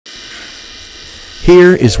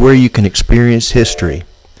Here is where you can experience history.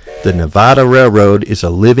 The Nevada Railroad is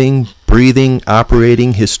a living, breathing,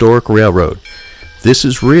 operating historic railroad. This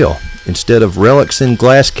is real. Instead of relics in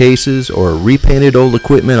glass cases or repainted old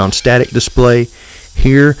equipment on static display,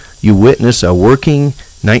 here you witness a working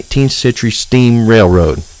 19th century steam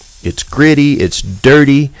railroad. It's gritty, it's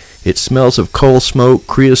dirty, it smells of coal smoke,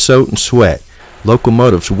 creosote, and sweat.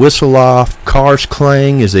 Locomotives whistle off, cars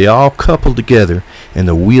clang as they all couple together, and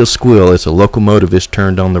the wheels squeal as the locomotive is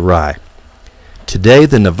turned on the rye. Today,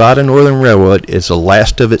 the Nevada Northern Railroad is the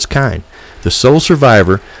last of its kind, the sole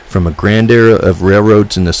survivor from a grand era of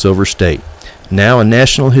railroads in the Silver State. Now a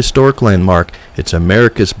National Historic Landmark, it's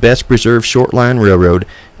America's best preserved short-line railroad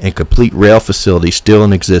and complete rail facility still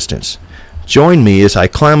in existence. Join me as I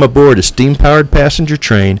climb aboard a steam-powered passenger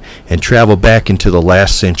train and travel back into the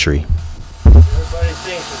last century. Everybody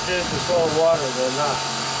thinks that this is full of water, they're not.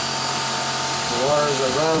 The water's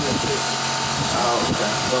around the sea. Oh, okay.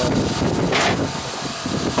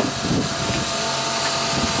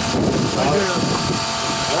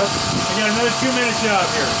 I got another 2 minute job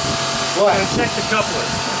here. What? I'm gonna check the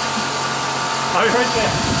couplers. I'll be right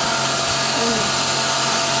there.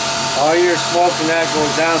 All your smoke and that goes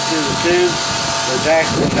down through the tube, which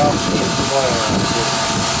actually helps keep the oil out too.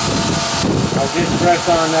 I'll just press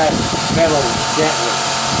on that pedal gently.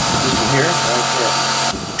 You can hear it? Right there.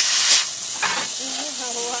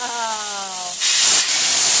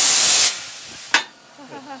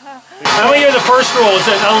 I'm gonna give the first rule is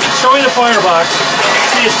that I'll show you the firebox.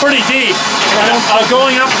 See, it's pretty deep.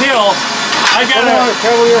 Going uphill, I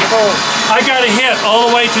gotta hit all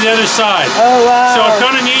the way to the other side. Oh wow! So I'm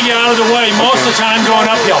gonna need you out of the way most of the time going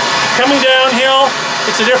uphill. Coming downhill,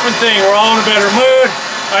 it's a different thing. We're all in a better mood.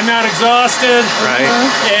 I'm not exhausted. Right.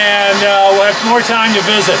 And we'll have more time to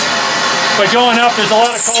visit. But going up, there's a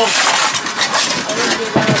lot of cold.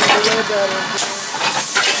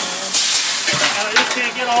 I just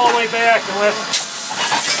can't get all the way back unless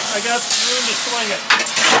I got some room to swing it.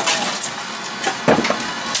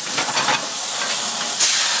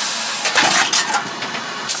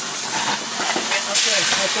 Okay,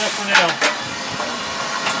 that's that for now.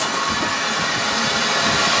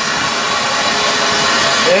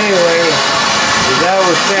 Anyway, as I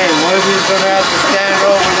was saying, Woody's going to have to stand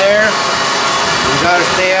over there. You got to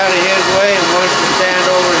stay out of his way, and Woody's to stand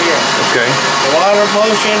over here. Okay. A lot of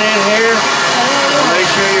motion in here, so make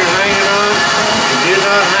sure you're hanging on. And do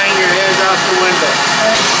not hang your head out the window.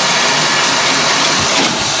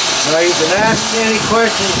 Now you can ask any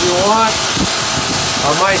questions you want.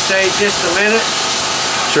 I might say just a minute.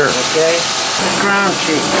 Sure. Okay? The crown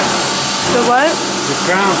sheet. The what? The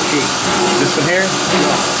crown sheet. This one here?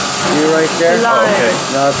 You right there? The line. Okay.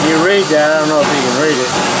 Now if you read that, I don't know if you can read it.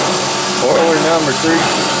 Order number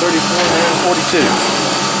 3442.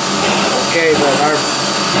 Okay, but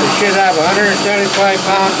we should have 175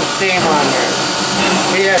 pounds of steam on there.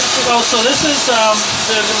 Yes. Well, so this is,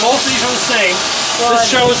 most of these are the same. This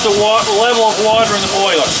shows the level of water in the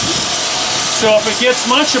boiler. So if it gets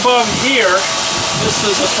much above here, this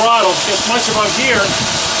is the throttle, if it gets much above here,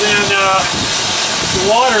 then the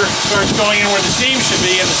water starts going in where the steam should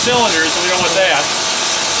be in the cylinders, and we don't want that.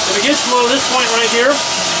 If it gets below this point right here,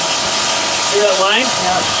 see that line?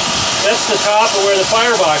 Yeah. That's the top of where the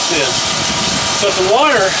firebox is. So if the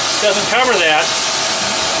water doesn't cover that,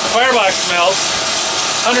 the firebox melts,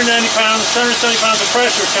 190 pounds, 170 pounds of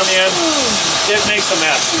pressure come in, it makes a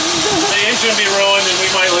mess. The engine will be ruined and we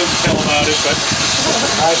might live to tell about it, but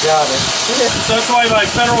I got it. so that's why by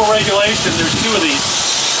federal regulation there's two of these.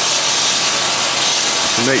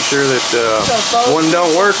 To make sure that one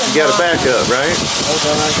don't work, you got to back up, right? Oh,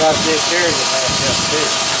 then I got this here to back up too.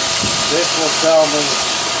 This will tell me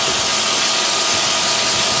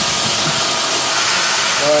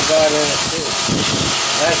what I got in it too.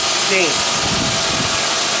 That's steam.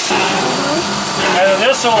 And then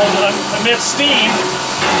this will emit steam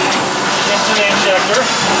into the injector.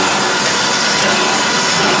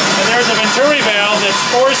 And there's a venturi valve that's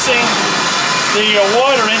forcing the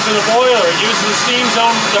water into the boiler. It uses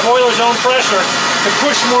the boiler's own pressure to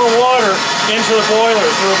push more water into the boiler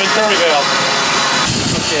through a venturi valve.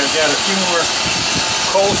 Okay, I've got a few more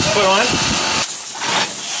coals to put on.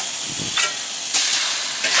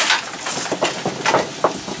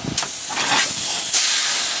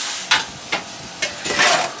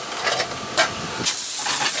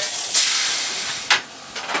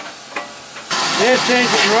 This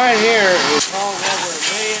engine right here is hauled over 1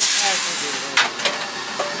 million passengers.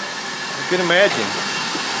 I can imagine.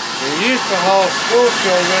 They used to haul school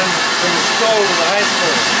children from the school to the high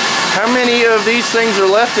school. How many of these things are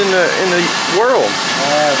left in the world?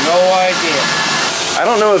 I have no idea. I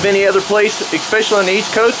don't know of any other place, especially on the East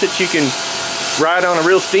Coast, that you can ride on a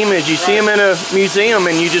real steam engine. You see them in a museum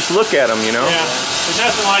and you just look at them, you know? Yeah, there's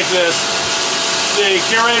nothing like this. The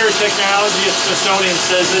curator of technology at Smithsonian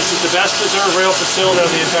says this is the best preserved rail facility on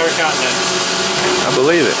the entire continent. I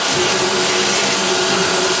believe it.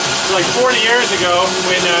 Like 40 years ago,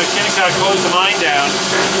 when Kennecott closed the mine down,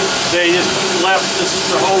 they just left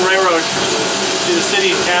the whole railroad to the city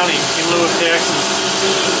and county in lieu of taxes.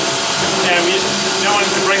 And no one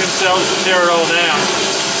could bring themselves to tear it all down.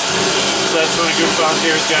 So that's when a group of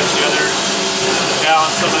volunteers got together. Al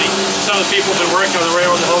and some of the people that have been working on the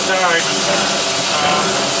railroad the whole time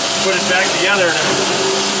put it back together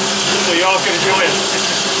so you all could enjoy it.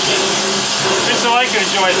 And so I could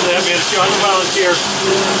enjoy it for that minute too. I'm a volunteer.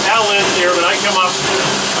 Al lives here, but I come up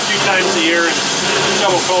a few times a year and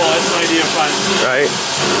shovel coal. That's an idea of fun. Right.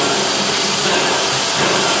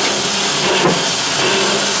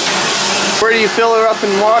 Where do you fill her up in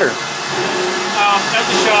water? At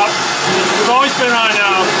the shop. We've always been on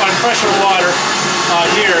pressure water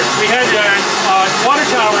here. We had water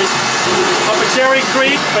towers up at Cherry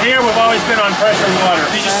Creek, but here we've always been on pressure water.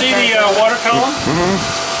 Did you see the water column?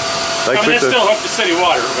 Like I mean, that's still hooked to city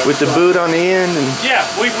water. With the boot on the end? And yeah,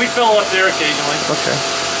 we fill up there occasionally. Okay.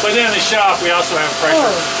 But then in the shop, we also have pressure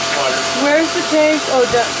water. Where's the tank? Oh,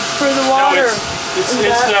 for the water.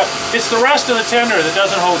 No, it's the rest of the tender that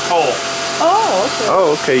doesn't hold coal. Oh, okay.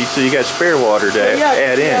 Oh, okay. So you got spare water to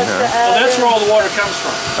add in, huh? Well, that's where all the water comes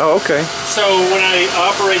from. Oh, okay. So when I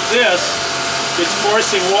operate this, it's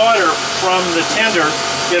forcing water from the tender.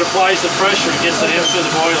 It applies the pressure and gets it into the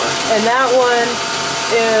boiler. And that one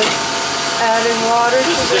is adding water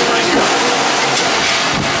This to is it right here.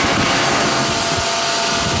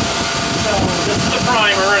 So this is the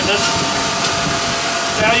primer, and this.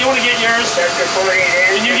 Now you want to get yours? Sector 48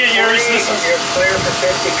 in. Can you get yours? This is. You're clear for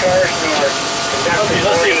 50 cars north. Okay,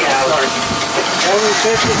 let's see if it's starting. Only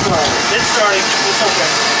 50 cars. It's starting. It's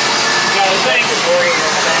okay. Got it. Thanks. 40 in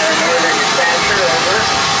northern dispatcher, over.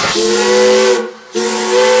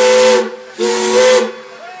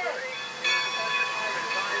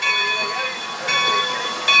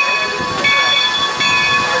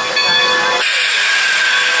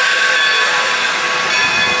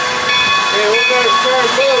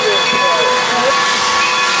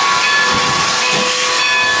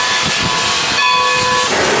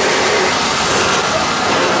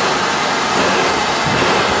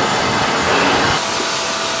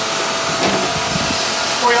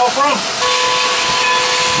 Where y'all from?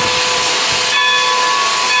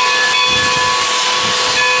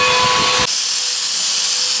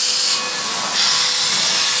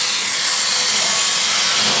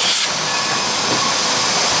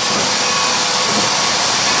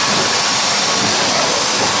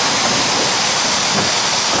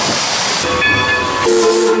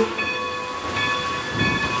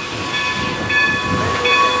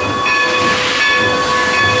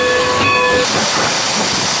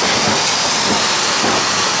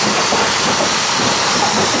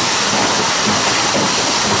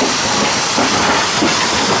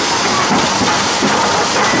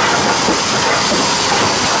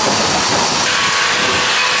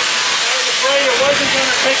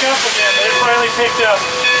 Pick up again, but it finally picked up.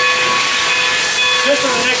 Just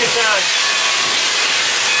in the nick of time.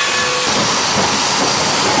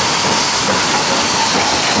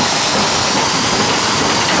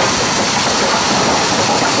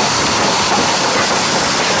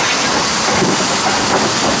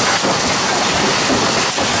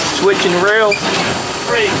 Switching rails.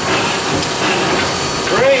 3.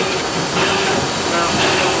 3.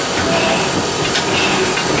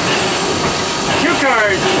 Cue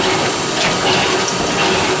card.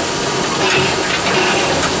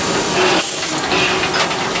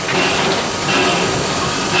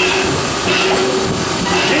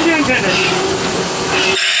 Engine tender.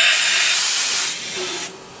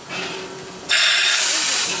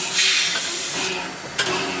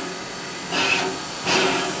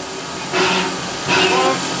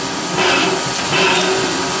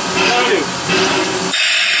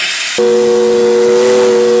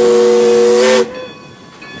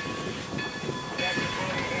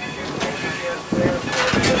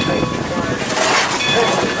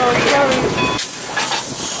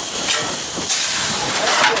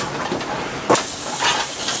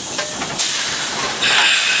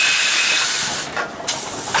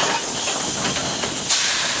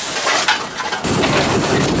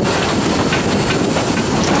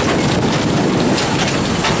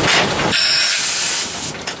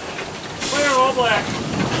 Black.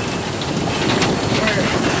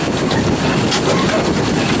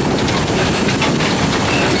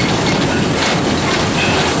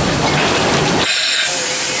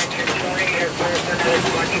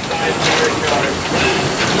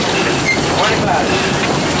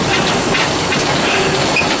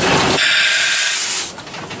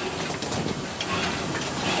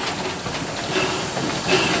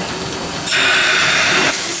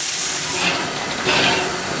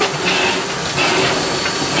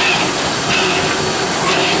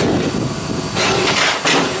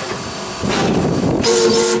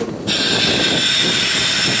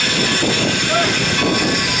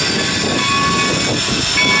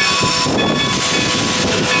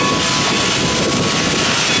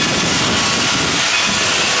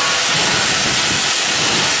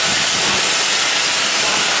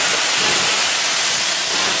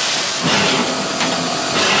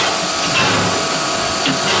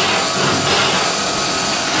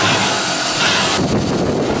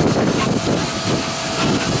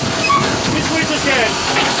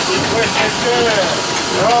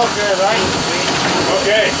 all good, right?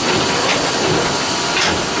 Okay.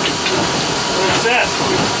 We're set.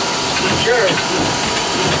 Sure.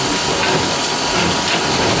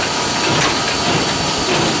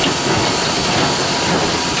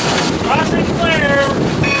 Crossing clear.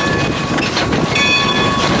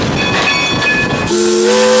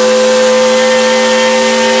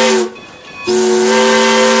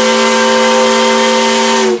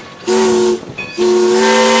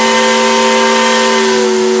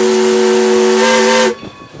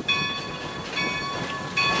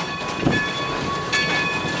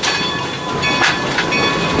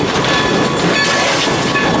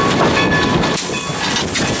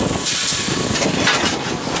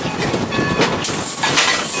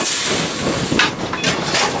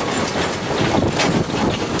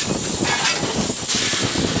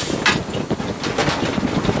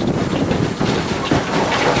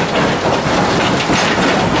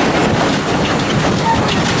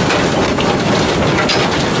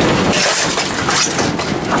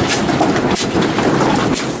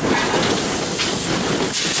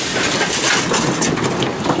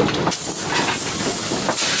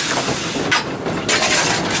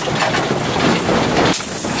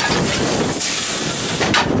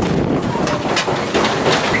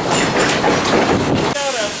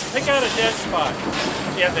 Pick out a dead spot.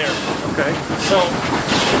 Yeah, there. Okay. So,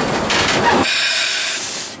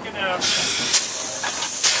 you can,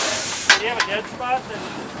 do you have a dead spot? Then,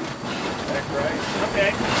 That's right.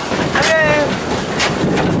 okay.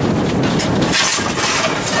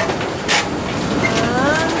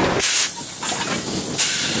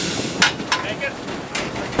 Make it.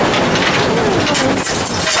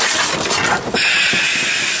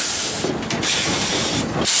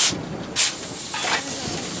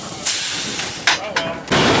 Oh well.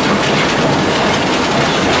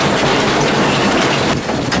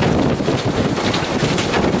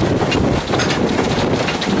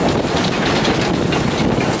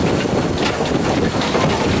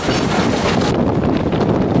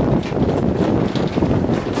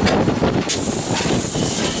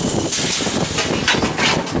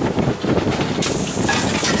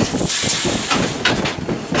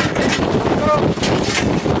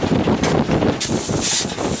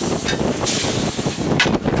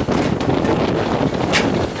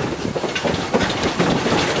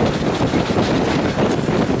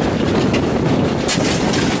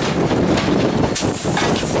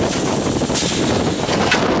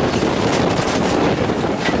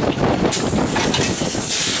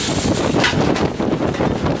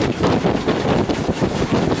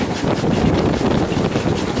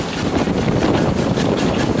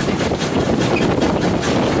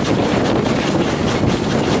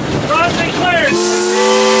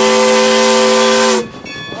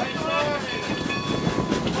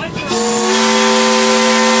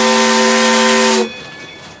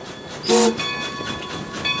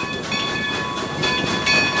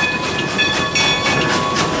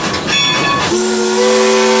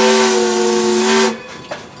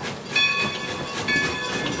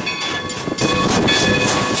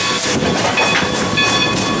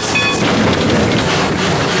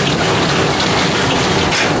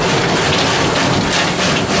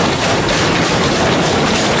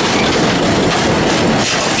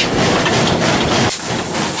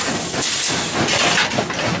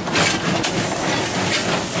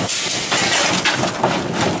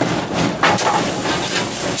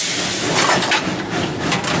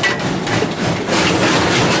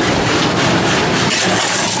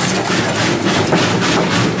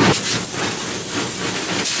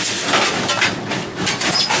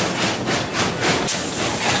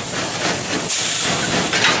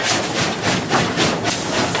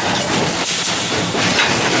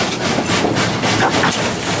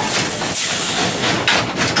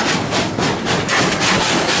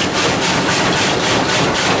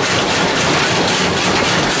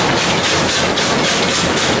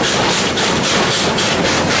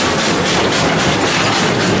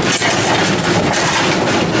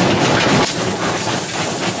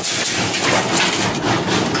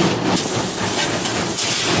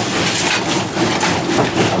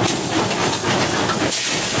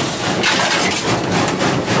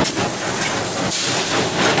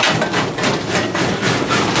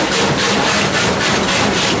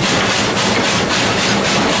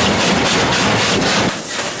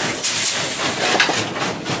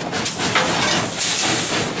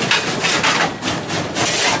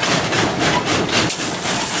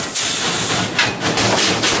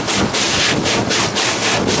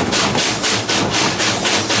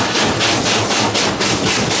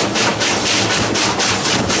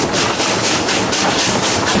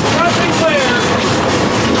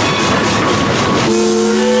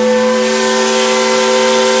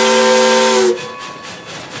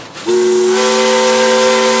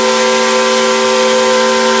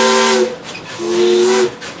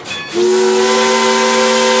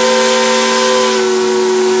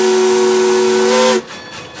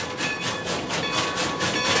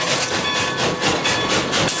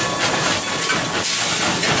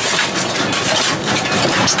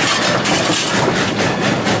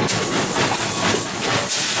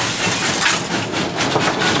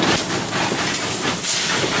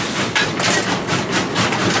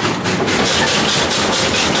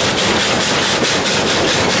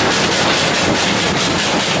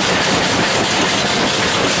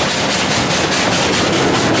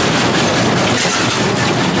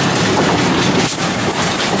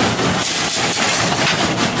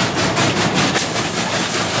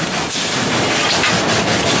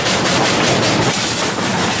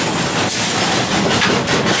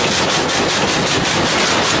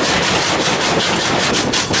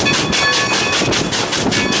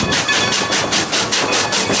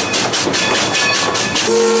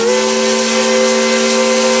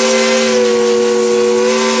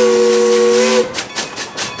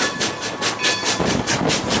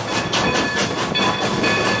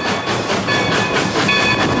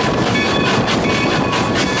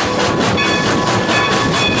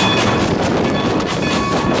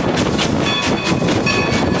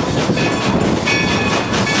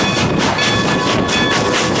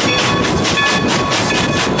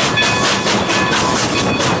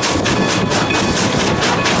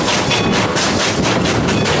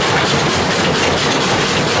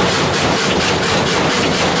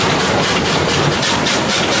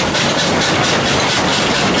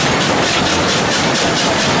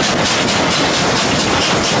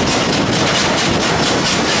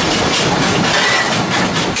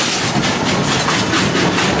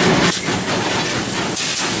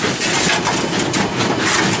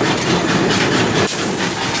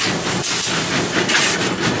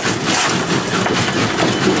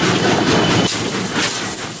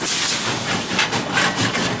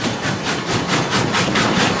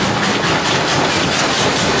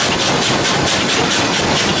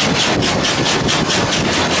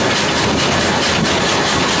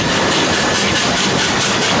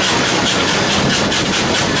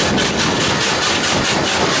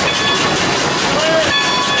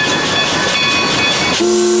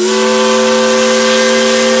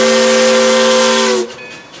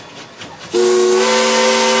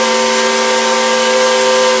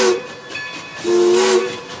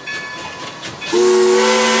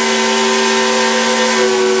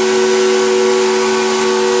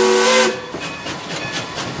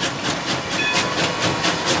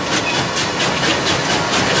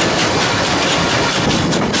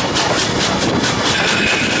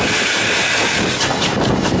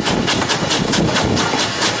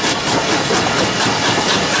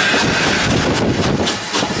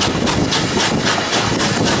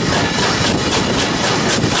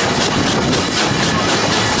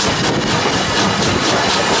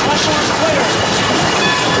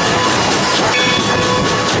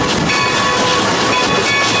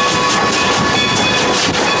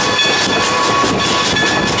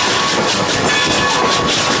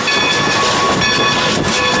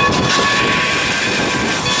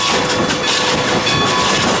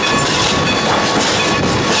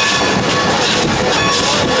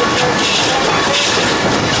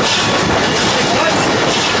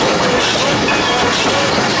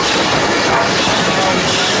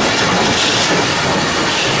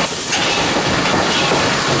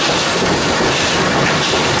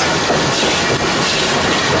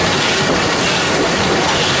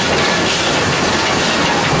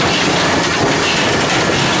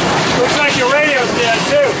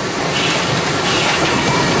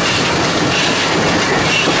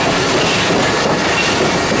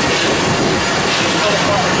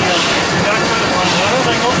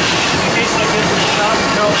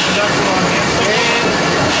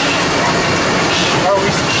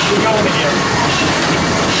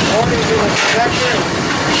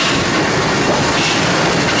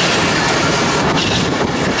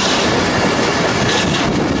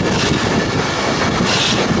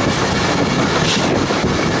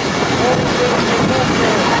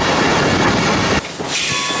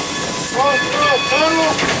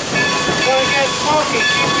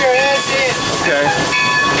 Okay.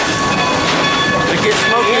 It gets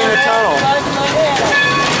smoky in the tunnel.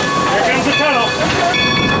 Here comes the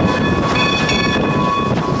tunnel.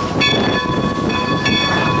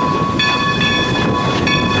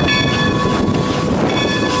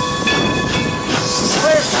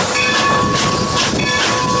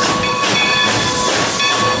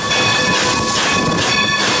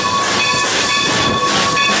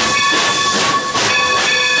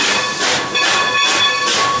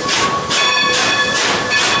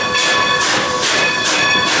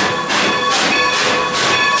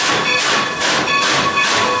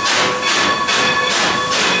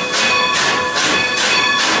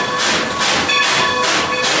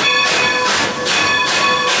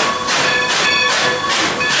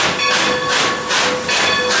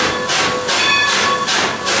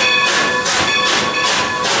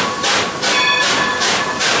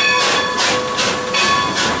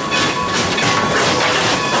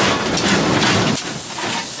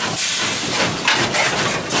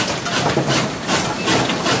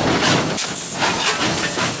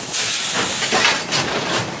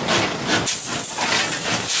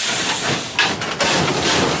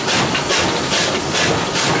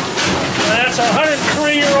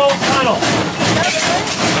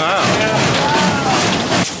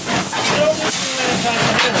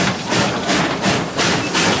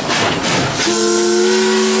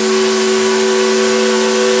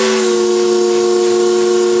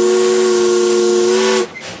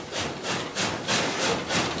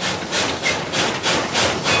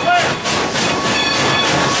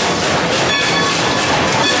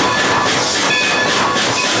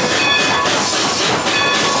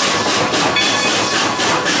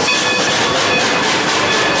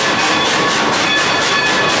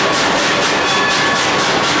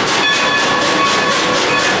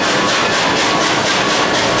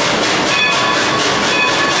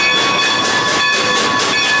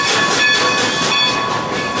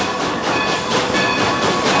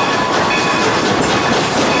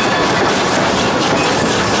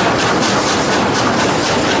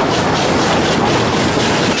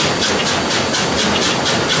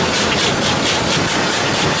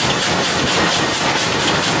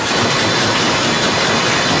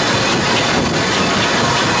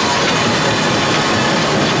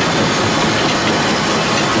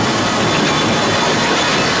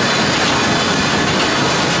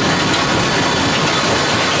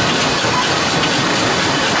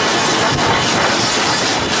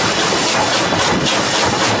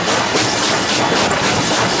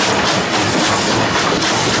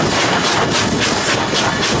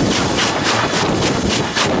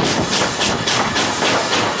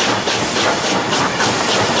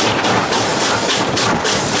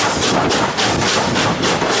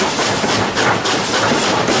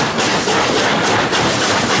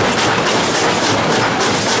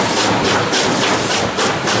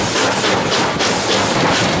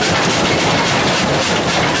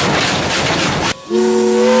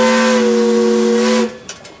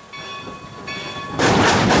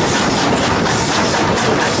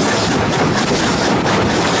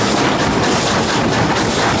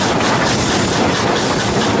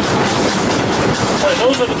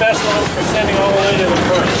 those are the best ones for sending all the way to the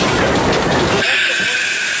furnace.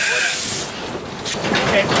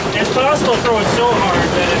 Okay. It's possible to throw it so hard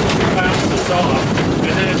that it bounces off,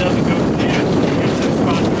 and then it doesn't go to the end. It's a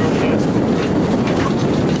possibility.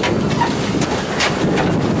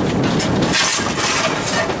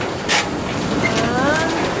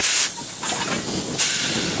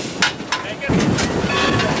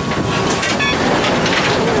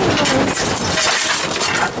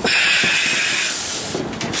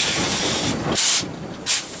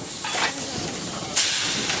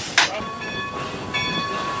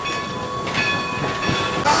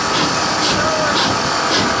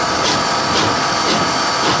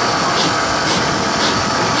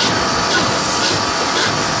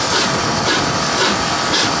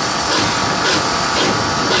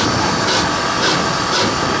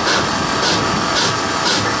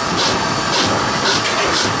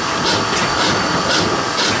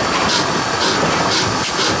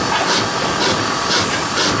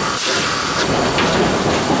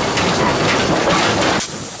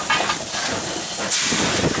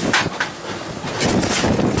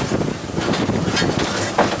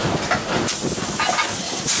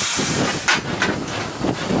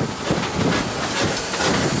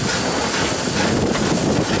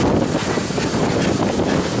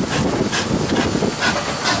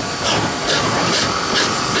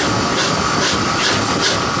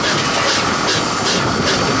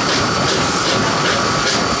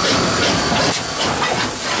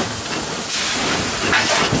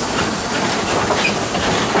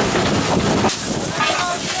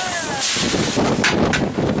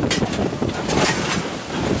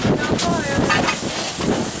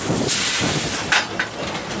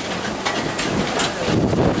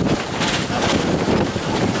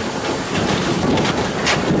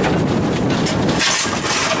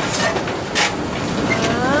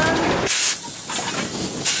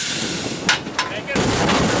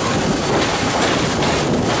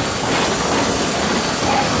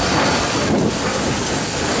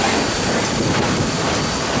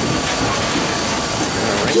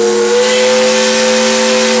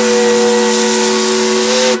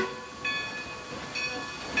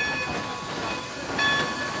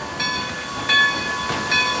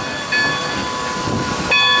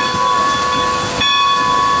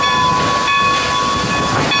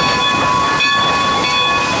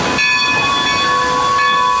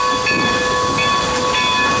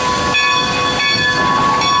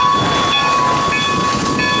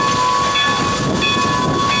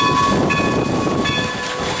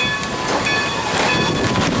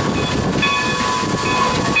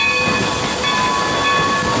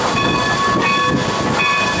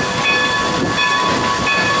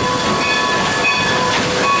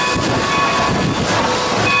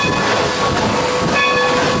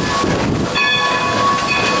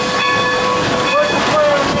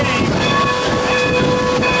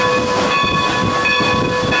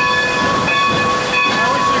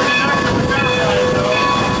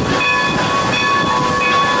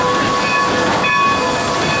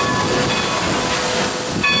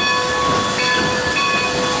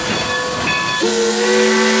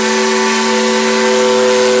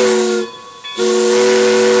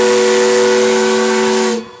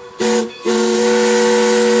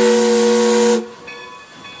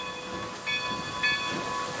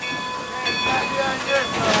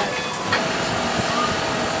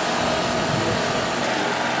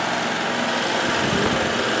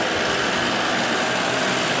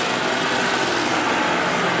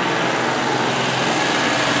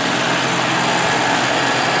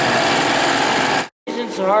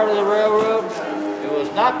 The heart of the railroad, if it was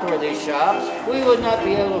not for these shops, we would not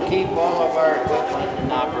be able to keep all of our equipment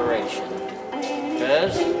in operation.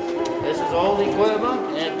 Because this is old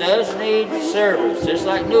equipment and it does need service, just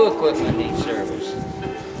like new equipment needs service.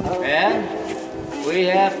 And we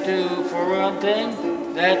have to, for one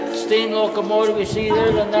thing, that steam locomotive you see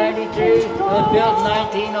there, the 93, was built in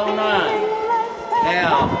 1909.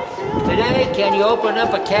 Now, today, can you open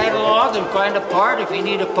up a catalog and find a part if you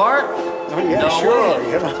need a part? Oh, yeah, no sure. way.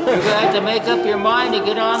 You're going to have to make up your mind to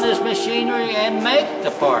get on this machinery and make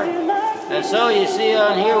the part. And so you see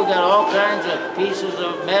on here we got all kinds of pieces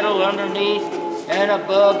of metal underneath and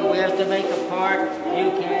above. We have to make a part.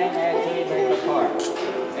 You can actually make a part.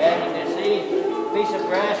 And you can see a piece of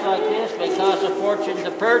brass like this may cost a fortune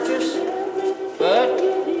to purchase, but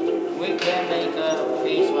we can make a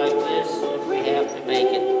piece like this if we have to make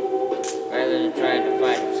it, rather than trying to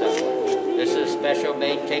find it somewhere. This is a special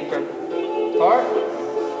made taper part.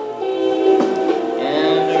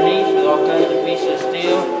 And underneath is all kinds of pieces of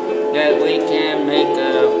steel that we can make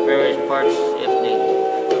various parts if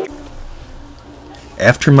needed.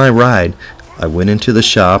 After my ride, I went into the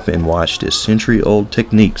shop and watched as century-old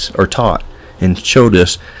techniques are taught and showed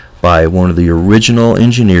us by one of the original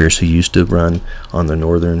engineers who used to run on the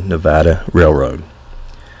Northern Nevada Railroad.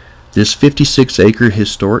 This 56-acre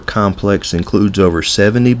historic complex includes over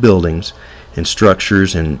 70 buildings and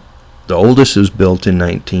structures, and the oldest was built in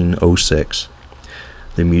 1906.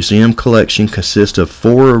 The museum collection consists of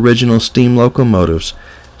 4 original steam locomotives,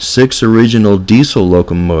 6 original diesel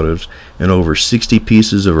locomotives, and over 60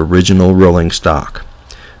 pieces of original rolling stock.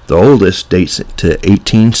 The oldest dates to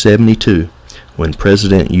 1872, when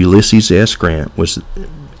President Ulysses S. Grant was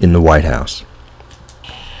in the White House.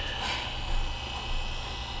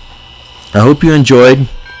 I hope you enjoyed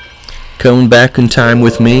coming back in time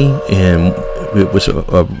with me, and it was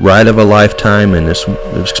a ride of a lifetime, and this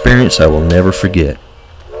experience I will never forget.